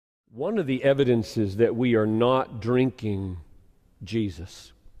One of the evidences that we are not drinking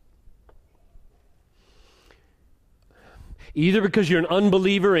Jesus, either because you're an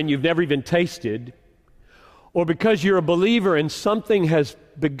unbeliever and you've never even tasted, or because you're a believer and something has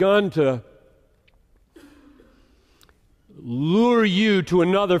begun to lure you to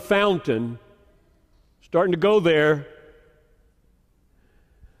another fountain, starting to go there,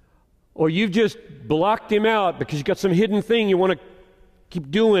 or you've just blocked him out because you've got some hidden thing you want to keep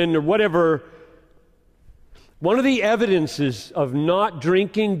doing or whatever. One of the evidences of not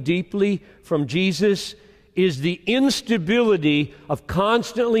drinking deeply from Jesus is the instability of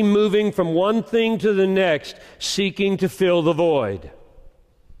constantly moving from one thing to the next, seeking to fill the void.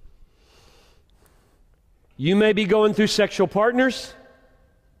 You may be going through sexual partners.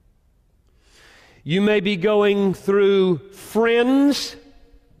 You may be going through friends.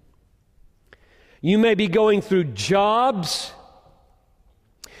 You may be going through jobs.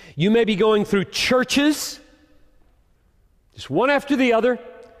 You may be going through churches, just one after the other.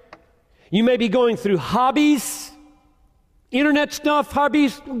 You may be going through hobbies, internet stuff,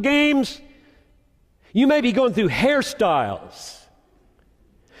 hobbies, games. You may be going through hairstyles.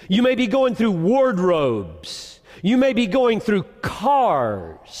 You may be going through wardrobes. You may be going through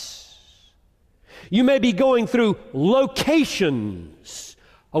cars. You may be going through locations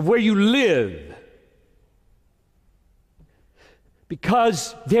of where you live.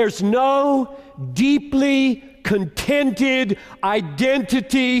 Because there's no deeply contented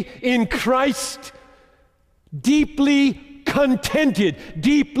identity in Christ. Deeply contented,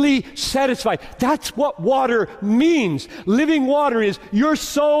 deeply satisfied. That's what water means. Living water is your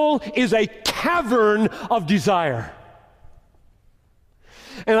soul is a cavern of desire.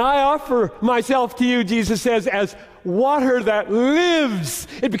 And I offer myself to you, Jesus says, as water that lives.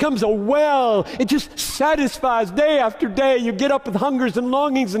 It becomes a well. It just satisfies day after day. You get up with hungers and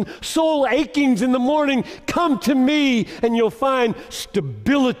longings and soul achings in the morning. Come to me and you'll find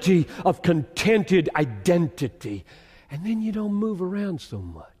stability of contented identity. And then you don't move around so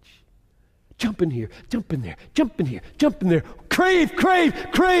much. Jump in here, jump in there, jump in here, jump in there. Crave, crave,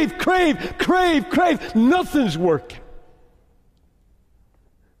 crave, crave, crave, crave. Nothing's working.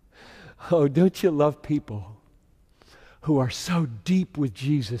 Oh, don't you love people who are so deep with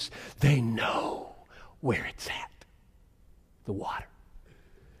Jesus, they know where it's at, the water.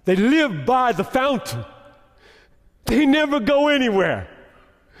 They live by the fountain. They never go anywhere.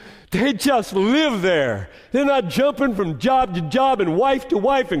 They just live there. They're not jumping from job to job and wife to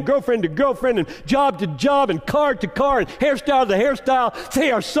wife and girlfriend to girlfriend and job to job and car to car and hairstyle to hairstyle.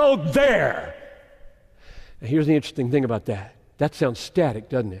 They are so there. Now, here's the interesting thing about that. That sounds static,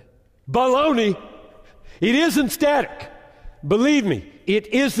 doesn't it? Baloney. It isn't static. Believe me, it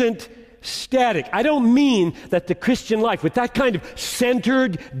isn't static. I don't mean that the Christian life, with that kind of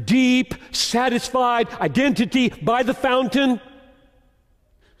centered, deep, satisfied identity by the fountain,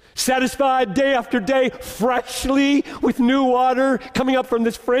 satisfied day after day, freshly with new water coming up from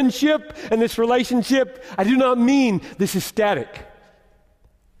this friendship and this relationship. I do not mean this is static.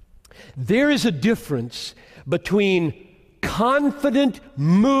 There is a difference between confident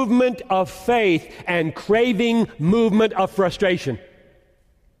movement of faith and craving movement of frustration.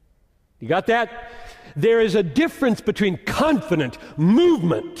 You got that? There is a difference between confident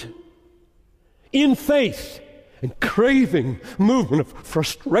movement in faith and craving movement of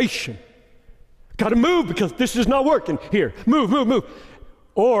frustration. Got to move because this is not working. Here, move, move, move.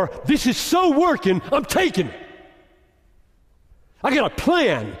 Or this is so working, I'm taking it. I got a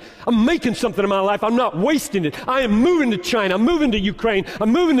plan. I'm making something in my life. I'm not wasting it. I am moving to China. I'm moving to Ukraine.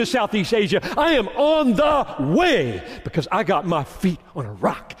 I'm moving to Southeast Asia. I am on the way because I got my feet on a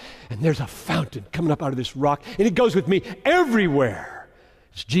rock. And there's a fountain coming up out of this rock. And it goes with me everywhere.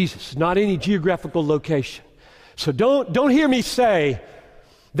 It's Jesus, not any geographical location. So don't hear me say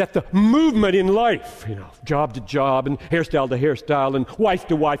that the movement in life, job to job and hairstyle to hairstyle and wife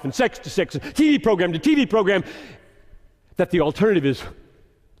to wife and sex to sex and TV program to TV program, that the alternative is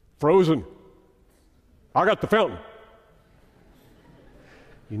frozen. I got the fountain.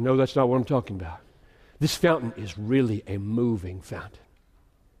 You know that's not what I'm talking about. This fountain is really a moving fountain.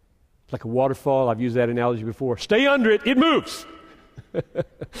 It's like a waterfall. I've used that analogy before. Stay under it, it moves.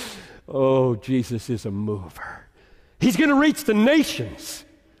 Oh, Jesus is a mover. He's going to reach the nations.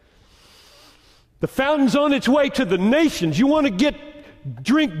 The fountain's on its way to the nations. You want to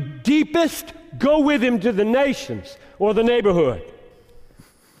drink deepest? Go with him to the nations or the neighborhood.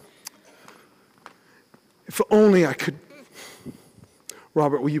 If only I could.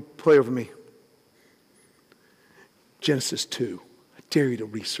 Robert, will you play over me? Genesis 2. I dare you to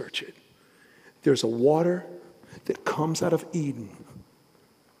research it. There's a water that comes out of Eden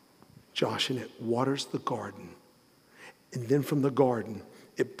Josh, and it waters the garden. And then from the garden,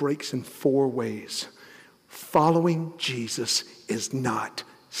 it breaks in 4 ways. Following Jesus is not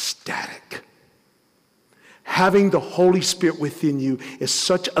static. Having the Holy Spirit within you is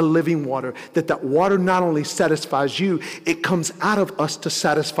such a living water that water not only satisfies you, it comes out of us to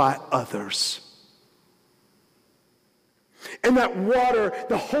satisfy others. And that water,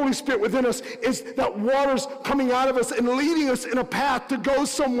 the Holy Spirit within us, is that water's coming out of us and leading us in a path to go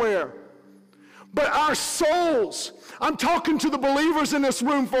somewhere. But our souls, I'm talking to the believers in this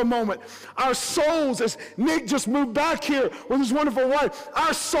room for a moment. Our souls, as Nick just moved back here with his wonderful wife,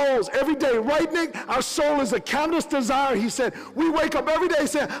 our souls every day, right, Nick? Our soul is a countless desire. He said, we wake up every day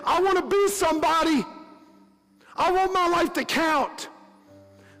saying, I want to be somebody. I want my life to count.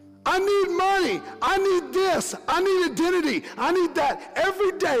 I need money. I need this. I need identity. I need that.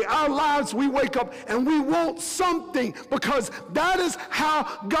 Every day, our lives, we wake up and we want something because that is how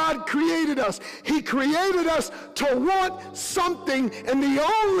God created us. He created us to want something, and the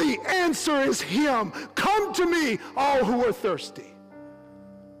only answer is Him. Come to me, all who are thirsty.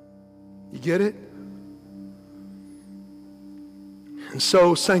 You get it? And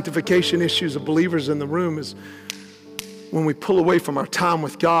so sanctification issues of believers in the room is when we pull away from our time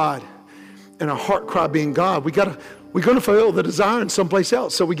with God and our heart cry being God, we're going to fulfill the desire in someplace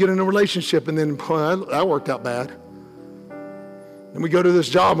else. So we get in a relationship and then, boy, that worked out bad. Then we go to this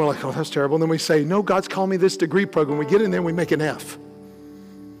job and we're like, oh, that's terrible. And then we say, no, God's calling me this degree program. We get in there and we make an F.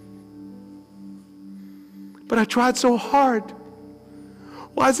 But I tried so hard.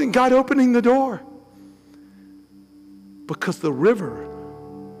 Why isn't God opening the door? Because the river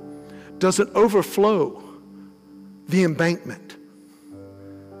doesn't overflow the embankment.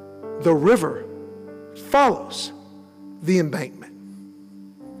 The river follows the embankment.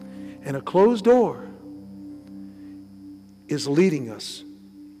 And a closed door is leading us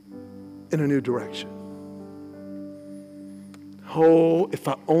in a new direction. Oh, if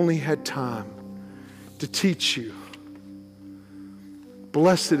I only had time to teach you.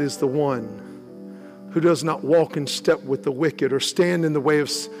 Blessed is the one who does not walk in step with the wicked or stand in the way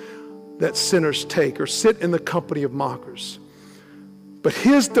of that sinners take, or sit in the company of mockers. But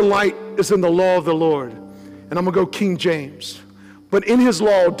his delight is in the law of the Lord. And I'm going to go King James. But in his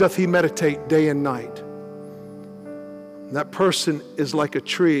law doth he meditate day and night. And that person is like a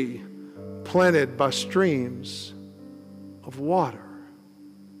tree planted by streams of water,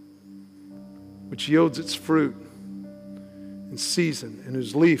 which yields its fruit in season, and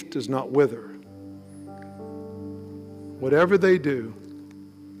whose leaf does not wither. Whatever they do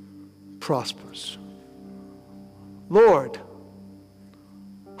prospers. Lord,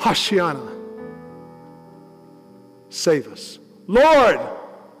 Hashiana, save us. Lord,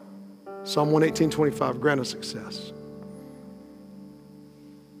 Psalm 118:25, grant us success.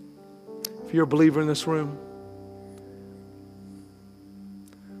 If you're a believer in this room,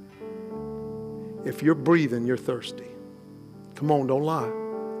 if you're breathing, you're thirsty. Come on, don't lie.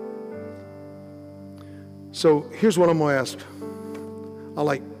 So here's what I'm going to ask. I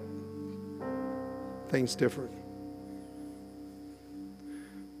like things different.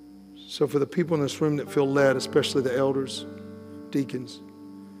 So for the people in this room that feel led, especially the elders, deacons,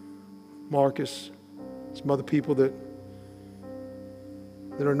 Marcus, some other people that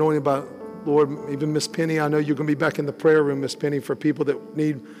are anointed by Lord, even Miss Penny, I know you're going to be back in the prayer room, Miss Penny, for people that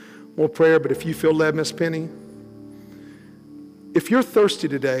need more prayer, but if you feel led, Miss Penny, if you're thirsty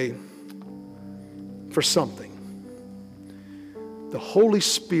today for something, the Holy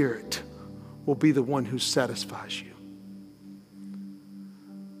Spirit will be the one who satisfies you.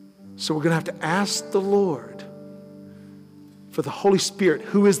 So we're going to have to ask the Lord for the Holy Spirit,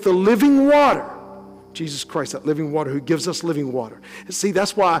 who is the living water. Jesus Christ, that living water, who gives us living water. And see,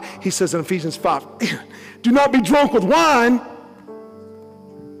 that's why he says in Ephesians 5, do not be drunk with wine,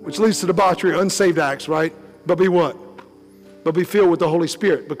 which leads to debauchery, unsaved acts, right? But be what? But be filled with the Holy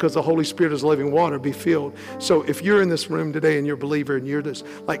Spirit, because the Holy Spirit is living water. Be filled. So if you're in this room today and you're a believer and you're just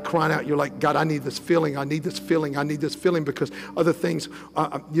like crying out, you're like, God, I need this feeling. I need this feeling. I need this feeling, because other things,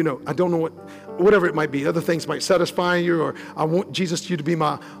 I don't know whatever it might be. Other things might satisfy you, or I want Jesus you to be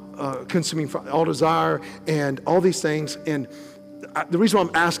my consuming all desire, and all these things. And the reason why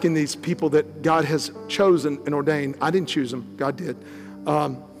I'm asking these people that God has chosen and ordained, I didn't choose them, God did,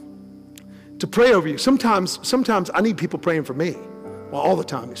 to pray over you. Sometimes I need people praying for me. Well, all the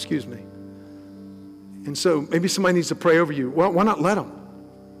time, excuse me. And so maybe somebody needs to pray over you. Well, why not let them?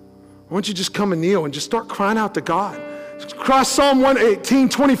 Why don't you just come and kneel and just start crying out to God? Cry Psalm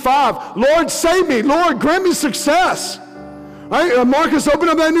 118:25. Lord, save me. Lord, grant me success. Right? Marcus, open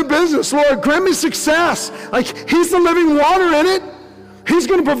up that new business. Lord, grant me success. Like, he's the living water in it. He's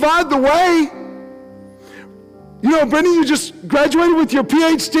going to provide the way. You know, Brittany, you just graduated with your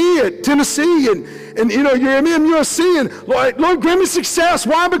PhD at Tennessee, and you know, you're MUSC, and Lord, grant me success.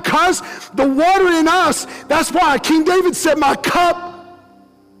 Why? Because the water in us, that's why King David said, my cup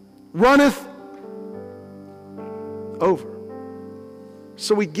runneth over.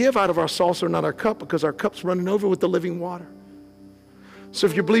 So we give out of our saucer, not our cup, because our cup's running over with the living water. So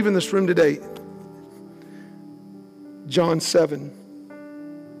if you're believing in this room today, John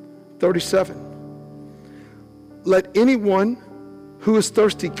 7:37. Let anyone who is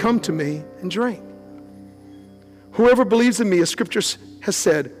thirsty come to me and drink. Whoever believes in me, as Scripture has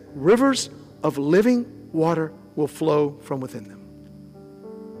said, rivers of living water will flow from within them.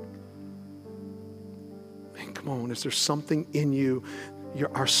 Man, come on, is there something in you,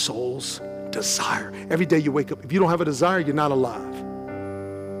 our soul's desire? Every day you wake up, if you don't have a desire, you're not alive.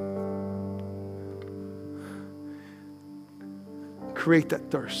 Create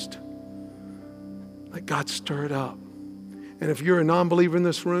that thirst. Let God stir it up. And if you're a non-believer in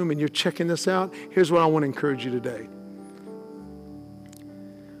this room and you're checking this out, here's what I want to encourage you today.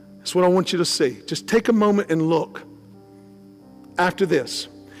 That's what I want you to see. Just take a moment and look after this.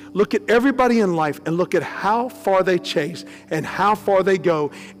 Look at everybody in life and look at how far they chase and how far they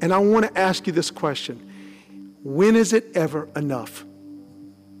go. And I want to ask you this question. When is it ever enough?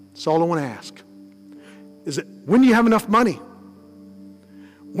 That's all I want to ask. Is it, when do you have enough money?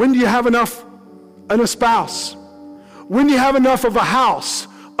 When do you have enough in a spouse? When do you have enough of a house,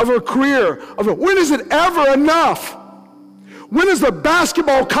 of a career? When is it ever enough? When is the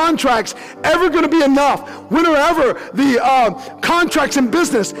basketball contracts ever going to be enough? When are ever the contracts in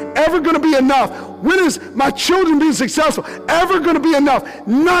business ever going to be enough? When is my children being successful ever going to be enough?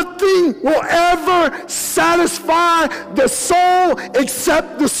 Nothing will ever satisfy the soul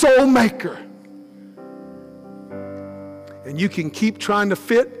except the soul maker. And you can keep trying to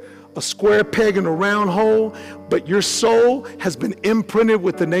fit a square peg in a round hole, but your soul has been imprinted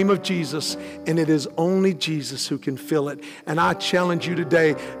with the name of Jesus, and it is only Jesus who can fill it. And I challenge you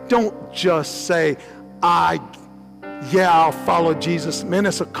today, don't just say, I'll follow Jesus. Man,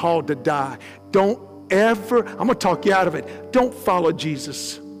 it's a call to die. Don't ever, I'm going to talk you out of it. Don't follow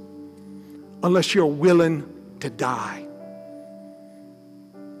Jesus unless you're willing to die.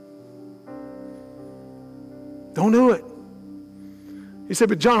 Don't do it. He said,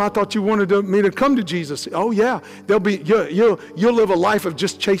 but John, I thought you wanted me to come to Jesus. Oh yeah, you'll live a life of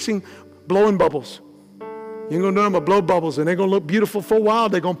just blowing bubbles. You ain't gonna do them but blow bubbles, and they're gonna look beautiful for a while,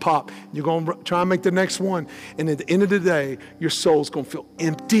 they're gonna pop. You're gonna try and make the next one. And at the end of the day, your soul's gonna feel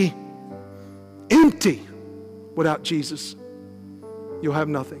empty. Empty without Jesus. You'll have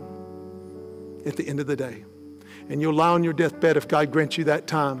nothing at the end of the day. And you'll lie on your deathbed if God grants you that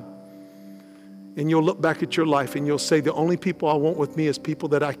time. And you'll look back at your life and you'll say, the only people I want with me is people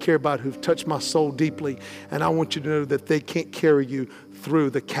that I care about who've touched my soul deeply. And I want you to know that they can't carry you through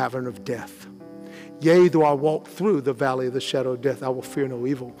the cavern of death. Yea, though I walk through the valley of the shadow of death, I will fear no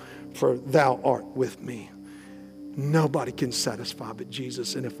evil, for thou art with me. Nobody can satisfy but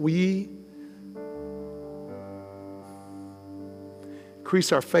Jesus. And if we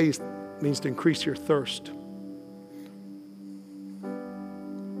increase our faith, means to increase your thirst.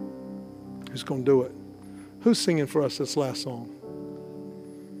 Who's going to do it? Who's singing for us this last song?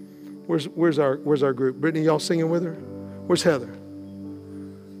 Where's our group? Brittany, y'all singing with her? Where's Heather?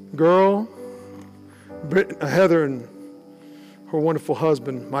 Girl, Heather and her wonderful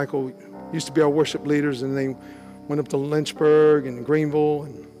husband, Michael, used to be our worship leaders, and they went up to Lynchburg and Greenville,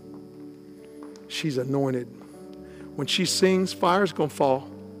 and she's anointed. When she sings, fire's going to fall.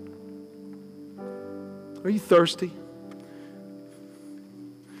 Are you thirsty?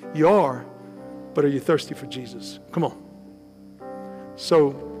 You are. But are you thirsty for Jesus? Come on.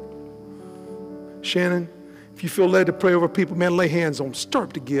 So, Shannon, if you feel led to pray over people, man, lay hands on them. Stir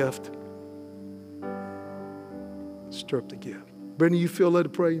up the gift. Stir up the gift. Brittany, you feel led to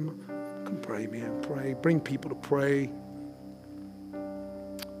pray? Come pray, man. Pray. Bring people to pray.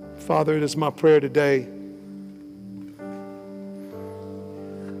 Father, it is my prayer today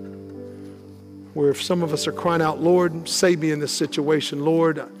where if some of us are crying out, Lord, save me in this situation.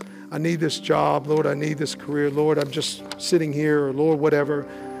 Lord, I need this job. Lord, I need this career. Lord, I'm just sitting here, or Lord, whatever.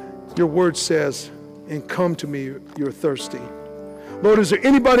 Your word says, and come to me, you're thirsty. Lord, is there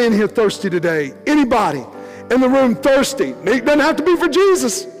anybody in here thirsty today? Anybody in the room thirsty? It doesn't have to be for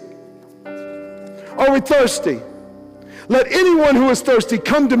Jesus. Are we thirsty? Let anyone who is thirsty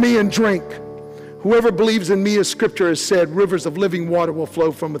come to me and drink. Whoever believes in me, as Scripture has said, rivers of living water will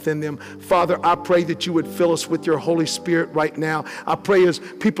flow from within them. Father, I pray that you would fill us with your Holy Spirit right now. I pray as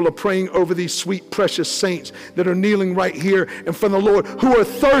people are praying over these sweet, precious saints that are kneeling right here in front of the Lord, who are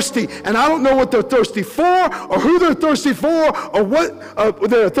thirsty. And I don't know what they're thirsty for, or who they're thirsty for, or what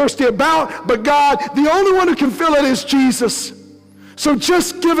they're thirsty about. But God, the only one who can fill it is Jesus. So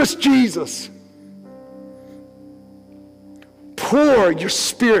just give us Jesus. Pour your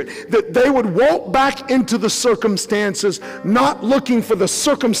Spirit, that they would walk back into the circumstances, not looking for the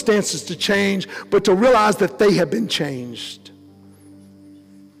circumstances to change, but to realize that they have been changed.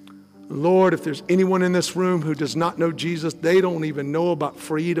 Lord, if there's anyone in this room who does not know Jesus, they don't even know about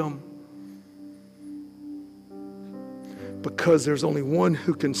freedom. Because there's only one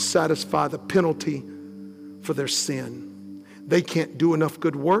who can satisfy the penalty for their sin. They can't do enough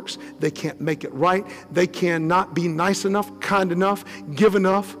good works. They can't make it right. They cannot be nice enough, kind enough, give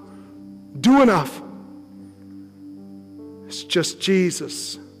enough, do enough. It's just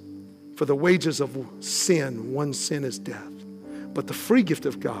Jesus. For the wages of sin, one sin is death. But the free gift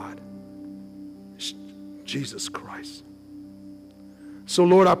of God is Jesus Christ. So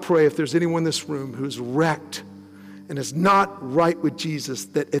Lord, I pray if there's anyone in this room who's wrecked and is not right with Jesus,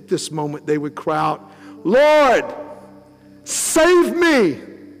 that at this moment they would cry out, Lord, save me.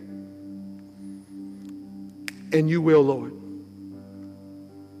 And you will, Lord.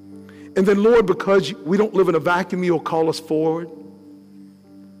 And then, Lord, because we don't live in a vacuum, you'll call us forward.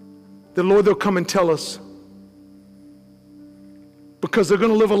 Then, Lord, they'll come and tell us. Because they're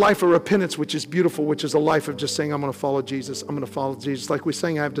going to live a life of repentance, which is beautiful, which is a life of just saying, I'm going to follow Jesus. I'm going to follow Jesus. Like we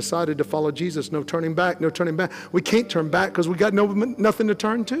sang, I've decided to follow Jesus. No turning back, no turning back. We can't turn back because we got nothing to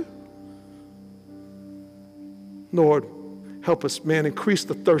turn to. Lord, help us, man, increase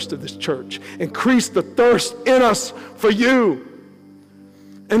the thirst of this church. Increase the thirst in us for you.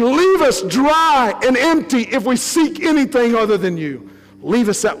 And leave us dry and empty if we seek anything other than you. Leave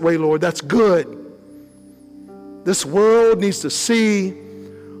us that way, Lord. That's good. This world needs to see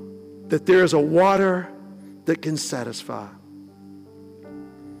that there is a water that can satisfy.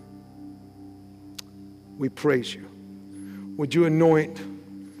 We praise you. Would you anoint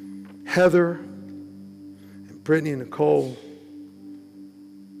Heather and Brittany and Nicole,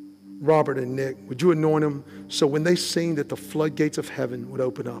 Robert and Nick? Would you anoint them so when they sing that the floodgates of heaven would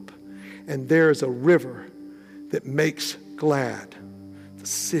open up and there is a river that makes glad the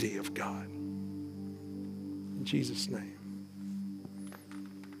city of God. In Jesus' name.